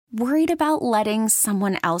Worried about letting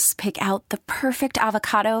someone else pick out the perfect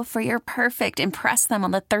avocado for your perfect impress them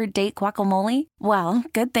on the third date guacamole? Well,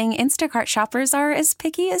 good thing Instacart shoppers are as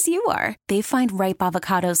picky as you are. They find ripe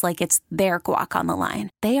avocados like it's their guac on the line.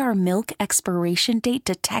 They are milk expiration date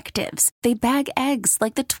detectives. They bag eggs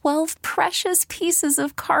like the 12 precious pieces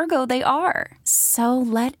of cargo they are. So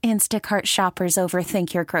let Instacart shoppers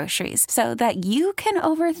overthink your groceries so that you can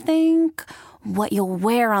overthink what you'll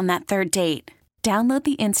wear on that third date. Download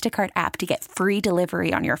the Instacart app to get free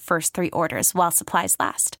delivery on your first 3 orders while supplies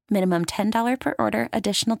last. Minimum $10 per order.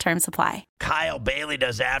 Additional terms apply. Kyle Bailey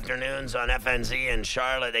does afternoons on FNZ in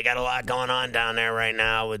Charlotte. They got a lot going on down there right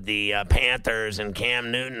now with the Panthers and Cam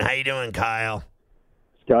Newton. How you doing, Kyle?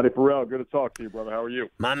 Scotty Farrell, good to talk to you, brother. How are you?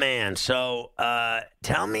 My man. So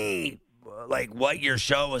tell me, what your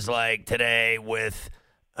show was like today with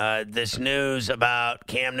this news about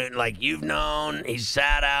Cam Newton. You've known he's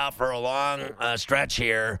sat out for a long stretch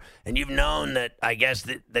here, and you've known that, I guess,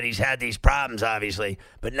 that he's had these problems, obviously.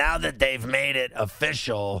 But now that they've made it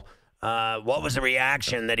official, what was the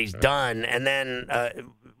reaction that he's done? And then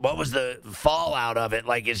what was the fallout of it?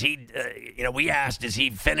 Is he, we asked, is he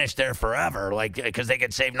finished there forever? Because they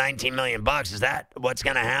could save $19 million. Is that what's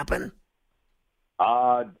going to happen?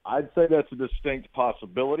 I'd say that's a distinct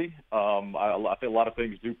possibility. I think a lot of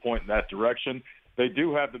things do point in that direction. They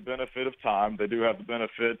do have the benefit of time. They do have the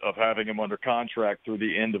benefit of having him under contract through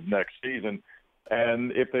the end of next season.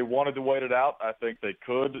 And if they wanted to wait it out, I think they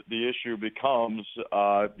could. The issue becomes,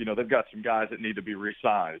 they've got some guys that need to be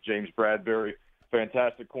re-signed. James Bradbury,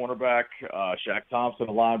 fantastic cornerback. Shaq Thompson,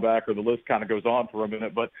 a linebacker. The list kind of goes on for a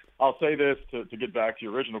minute. But I'll say this to get back to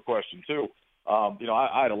your original question, too.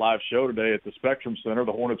 I had a live show today at the Spectrum Center.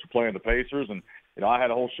 The Hornets were playing the Pacers, and, I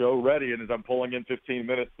had a whole show ready. And as I'm pulling in 15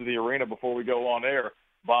 minutes to the arena before we go on air,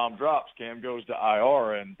 bomb drops, Cam goes to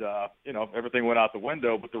IR, and, everything went out the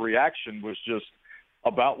window. But the reaction was just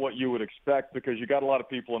about what you would expect, because you got a lot of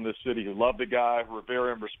people in this city who love the guy,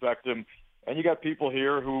 revere him, respect him. And you got people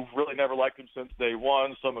here who've really never liked him since day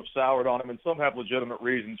one. Some have soured on him, and some have legitimate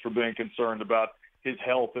reasons for being concerned about his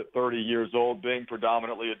health at 30 years old, being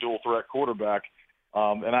predominantly a dual-threat quarterback.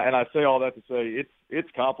 And I say all that to say it's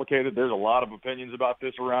complicated. There's a lot of opinions about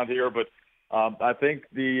this around here, but I think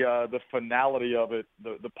the finality of it,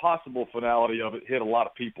 the possible finality of it, hit a lot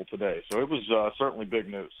of people today. So it was certainly big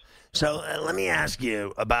news. So let me ask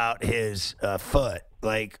you about his foot.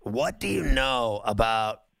 What do you know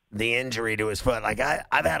about the injury to his foot? I've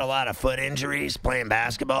had a lot of foot injuries playing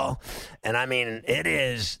basketball, and I mean, it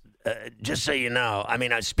is just so you know,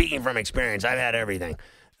 I'm speaking from experience. I've had everything.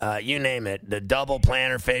 You name it. The double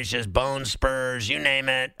plantar fascias, bone spurs, you name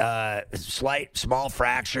it. Small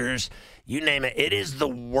fractures, you name it. It is the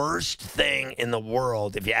worst thing in the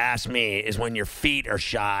world, if you ask me, is when your feet are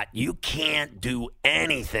shot. You can't do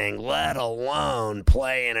anything, let alone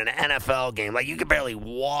play in an NFL game. You can barely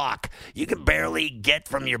walk. You can barely get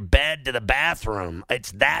from your bed to the bathroom.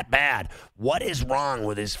 It's that bad. What is wrong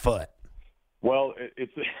with his foot? Well,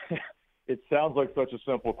 it sounds like such a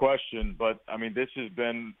simple question, but, this has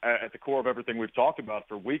been at the core of everything we've talked about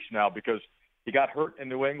for weeks now, because he got hurt in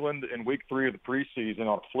New England in week 3 of the preseason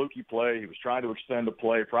on a fluky play. He was trying to extend a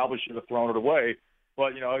play, probably should have thrown it away,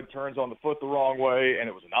 but, it turns on the foot the wrong way, and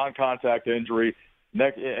it was a non-contact injury.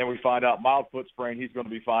 And we find out mild foot sprain, he's going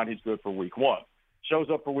to be fine. He's good for week 1.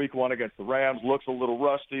 Shows up for week 1 against the Rams, looks a little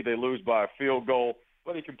rusty. They lose by a field goal,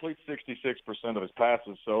 but he completes 66% of his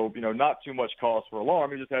passes. So, not too much cause for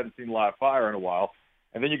alarm. He just hadn't seen live fire in a while.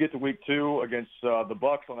 And then you get to week 2 against the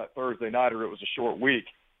Bucs on that Thursday nighter. It was a short week.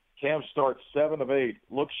 Cam starts 7 of 8,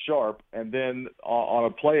 looks sharp, and then on a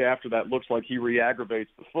play after that, looks like he re-aggravates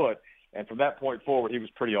the foot. And from that point forward, he was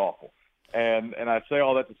pretty awful. And I say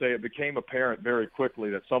all that to say it became apparent very quickly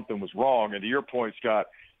that something was wrong. And to your point, Scott,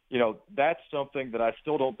 that's something that I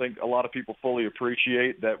still don't think a lot of people fully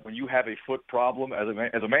appreciate, that when you have a foot problem, as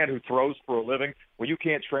a man who throws for a living, when you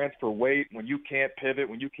can't transfer weight, when you can't pivot,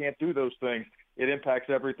 when you can't do those things, it impacts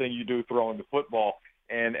everything you do throwing the football.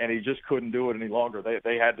 And he just couldn't do it any longer.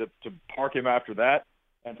 They had to park him after that.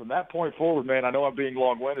 And from that point forward, man, I know I'm being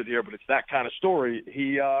long-winded here, but it's that kind of story.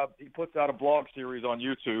 He puts out a blog series on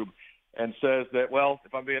YouTube and says that, well,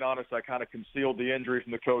 if I'm being honest, I kind of concealed the injury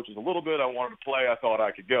from the coaches a little bit. I wanted to play. I thought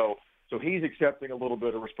I could go. So he's accepting a little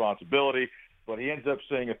bit of responsibility, but he ends up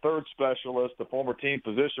seeing a third specialist, a former team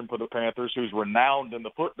physician for the Panthers, who's renowned in the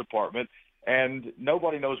foot department, and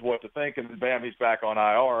nobody knows what to think. And then, bam, he's back on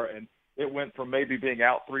IR. And it went from maybe being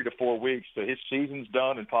out 3 to 4 weeks to his season's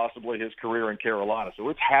done and possibly his career in Carolina. So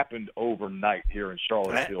it's happened overnight here in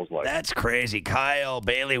Charlotte, it feels like. That's crazy. Kyle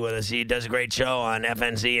Bailey with us. He does a great show on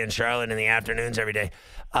FNZ in Charlotte in the afternoons every day.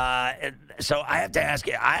 So I have to ask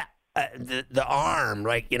you, the arm,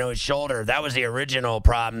 like, his shoulder, that was the original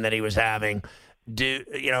problem that he was having.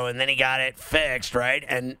 And then he got it fixed, right?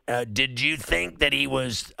 And did you think that he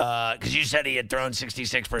was, because you said he had thrown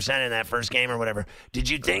 66% in that first game or whatever, did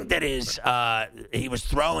you think that he was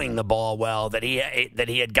throwing the ball well, that he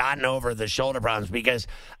had gotten over the shoulder problems? Because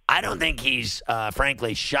I don't think he's,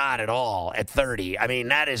 frankly, shot at all at 30. I mean,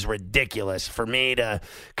 that is ridiculous for me to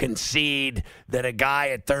concede that a guy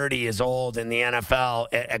at 30 is old in the NFL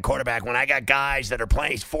at quarterback when I got guys that are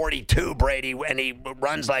playing. He's 42, Brady, and he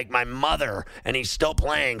runs like my mother, and he's still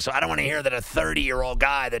playing. So I don't want to hear that a 30-year-old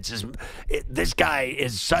guy this guy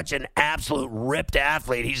is such an absolute ripped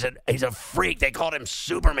athlete. He's a freak. They called him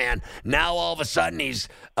Superman. Now all of a sudden he's,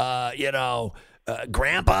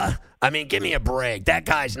 grandpa. I mean, give me a break. That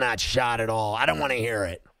guy's not shot at all. I don't want to hear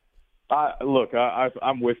it. Look,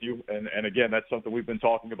 I'm with you. And again, that's something we've been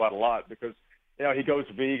talking about a lot because, he goes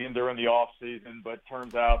vegan during the off season, but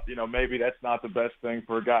turns out, maybe that's not the best thing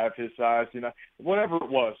for a guy of his size. Whatever it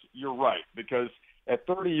was, you're right, because at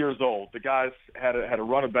 30 years old, the guy's had a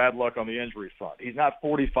run of bad luck on the injury front. He's not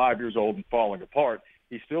 45 years old and falling apart.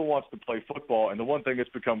 He still wants to play football. And the one thing that's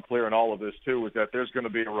become clear in all of this, too, is that there's going to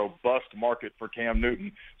be a robust market for Cam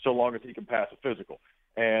Newton so long as he can pass a physical.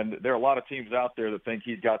 And there are a lot of teams out there that think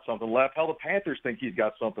he's got something left. Hell, the Panthers think he's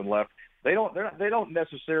got something left. They're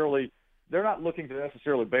not looking to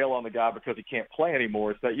necessarily bail on the guy because he can't play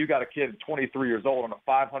anymore. It's that you got a kid at 23 years old on a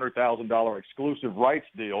 $500,000 exclusive rights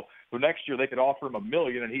deal who next year they could offer him $1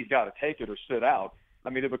 million and he's got to take it or sit out. I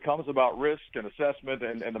mean, it becomes about risk and assessment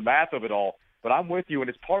and the math of it all. But I'm with you, and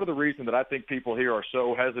it's part of the reason that I think people here are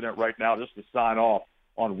so hesitant right now just to sign off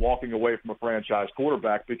on walking away from a franchise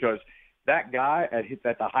quarterback because that guy at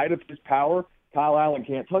the height of his power, Kyle Allen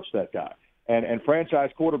can't touch that guy. And franchise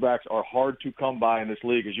quarterbacks are hard to come by in this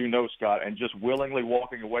league, as you know, Scott, and just willingly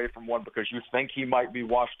walking away from one because you think he might be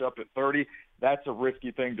washed up at 30, that's a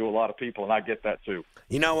risky thing to a lot of people, and I get that too.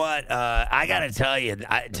 You know what? I got to tell you,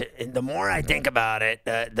 the more I think about it,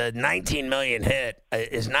 the $19 million hit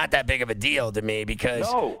is not that big of a deal to me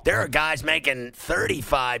because there are guys making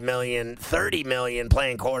 $35 million, $30 million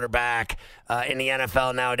playing quarterback in the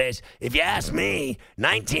NFL nowadays. If you ask me,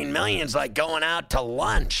 $19 million is like going out to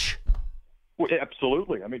lunch.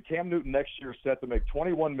 Absolutely. I mean, Cam Newton next year is set to make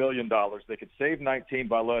 $21 million. They could save 19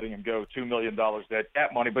 by letting him go $2 million dead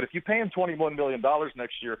cap money. But if you pay him $21 million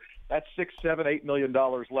next year, that's $6, $7, $8 million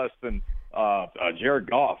less than Jared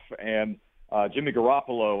Goff and Jimmy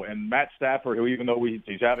Garoppolo and Matt Stafford, who even though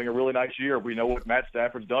he's having a really nice year, we know what Matt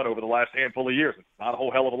Stafford's done over the last handful of years. It's not a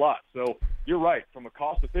whole hell of a lot. So you're right. From a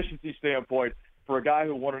cost efficiency standpoint, for a guy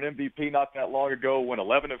who won an MVP not that long ago, went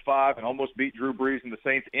 11-5 and almost beat Drew Brees and the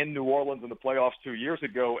Saints in New Orleans in the playoffs 2 years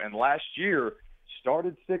ago, and last year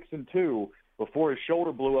started 6-2 before his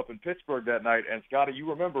shoulder blew up in Pittsburgh that night. And Scotty, you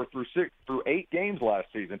remember through 8 games last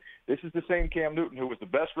season, this is the same Cam Newton who was the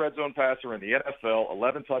best red zone passer in the NFL,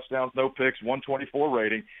 11 touchdowns, no picks, 124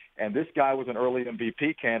 rating, and this guy was an early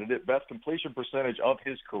MVP candidate, best completion percentage of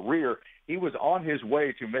his career. He was on his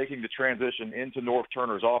way to making the transition into North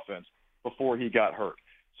Turner's offense before he got hurt.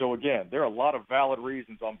 So, again, there are a lot of valid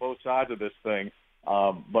reasons on both sides of this thing.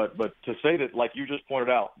 But to say that, like you just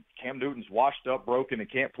pointed out, Cam Newton's washed up, broken,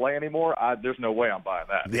 and can't play anymore, there's no way I'm buying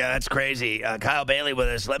that. Yeah, that's crazy. Kyle Bailey with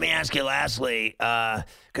us. Let me ask you lastly,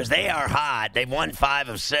 because they are hot. They've won 5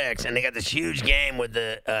 of 6, and they got this huge game with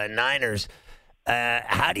the Niners.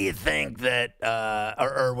 How do you think that,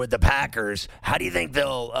 or with the Packers, how do you think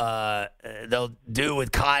they'll do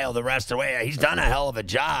with Kyle the rest of the way? He's done a hell of a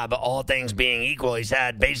job, all things being equal. He's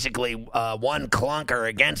had basically one clunker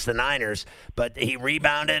against the Niners, but he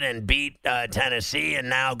rebounded and beat Tennessee and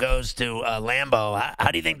now goes to Lambeau.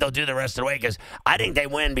 How do you think they'll do the rest of the way? Because I think they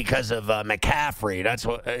win because of McCaffrey.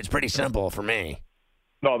 It's pretty simple for me.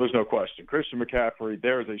 No, there's no question. Christian McCaffrey,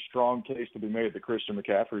 there is a strong case to be made that Christian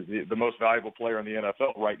McCaffrey is the most valuable player in the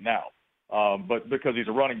NFL right now. But because he's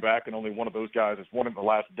a running back and only one of those guys has won in the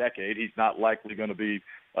last decade, he's not likely going to be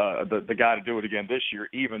the guy to do it again this year,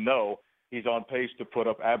 even though he's on pace to put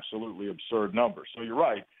up absolutely absurd numbers. So you're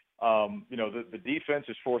right. The defense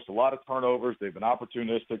has forced a lot of turnovers. They've been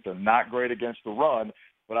opportunistic. They're not great against the run.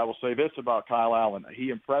 But I will say this about Kyle Allen.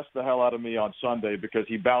 He impressed the hell out of me on Sunday because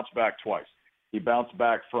he bounced back twice. He bounced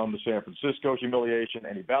back from the San Francisco humiliation,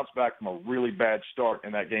 and he bounced back from a really bad start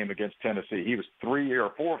in that game against Tennessee. He was 4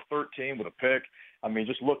 of 13 with a pick. I mean,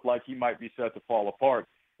 just looked like he might be set to fall apart.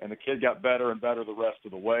 And the kid got better and better the rest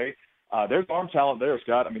of the way. There's arm talent there,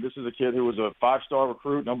 Scott. I mean, this is a kid who was a 5-star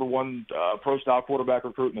recruit, number one pro-style quarterback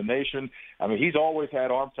recruit in the nation. I mean, he's always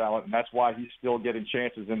had arm talent, and that's why he's still getting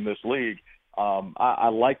chances in this league. I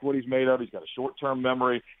like what he's made of. He's got a short-term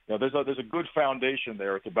memory. You know, there's a good foundation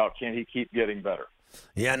there. It's about, can he keep getting better?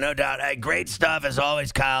 Yeah, no doubt. Hey, great stuff as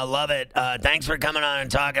always, Kyle. Love it. Thanks for coming on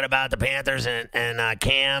and talking about the Panthers and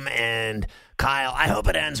Cam and Kyle. I hope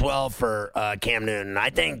it ends well for Cam Newton. I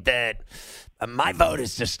think that my vote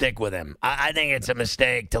is to stick with him. I think it's a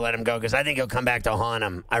mistake to let him go because I think he'll come back to haunt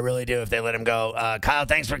him. I really do if they let him go. Kyle,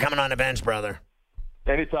 thanks for coming on the bench, brother.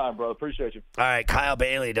 Anytime, brother. Appreciate you. All right, Kyle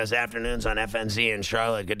Bailey does afternoons on FNZ in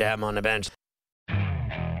Charlotte. Good to have him on the bench.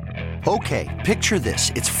 Okay, picture this.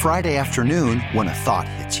 It's Friday afternoon when a thought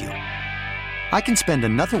hits you. I can spend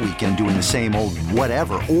another weekend doing the same old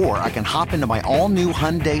whatever, or I can hop into my all-new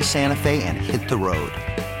Hyundai Santa Fe and hit the road.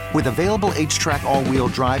 With available H-Track all-wheel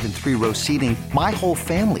drive and 3-row seating, my whole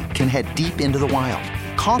family can head deep into the wild.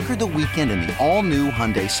 Conquer the weekend in the all-new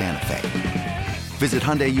Hyundai Santa Fe. Visit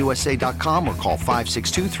HyundaiUSA.com or call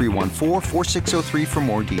 562-314-4603 for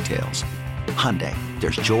more details. Hyundai,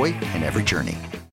 there's joy in every journey.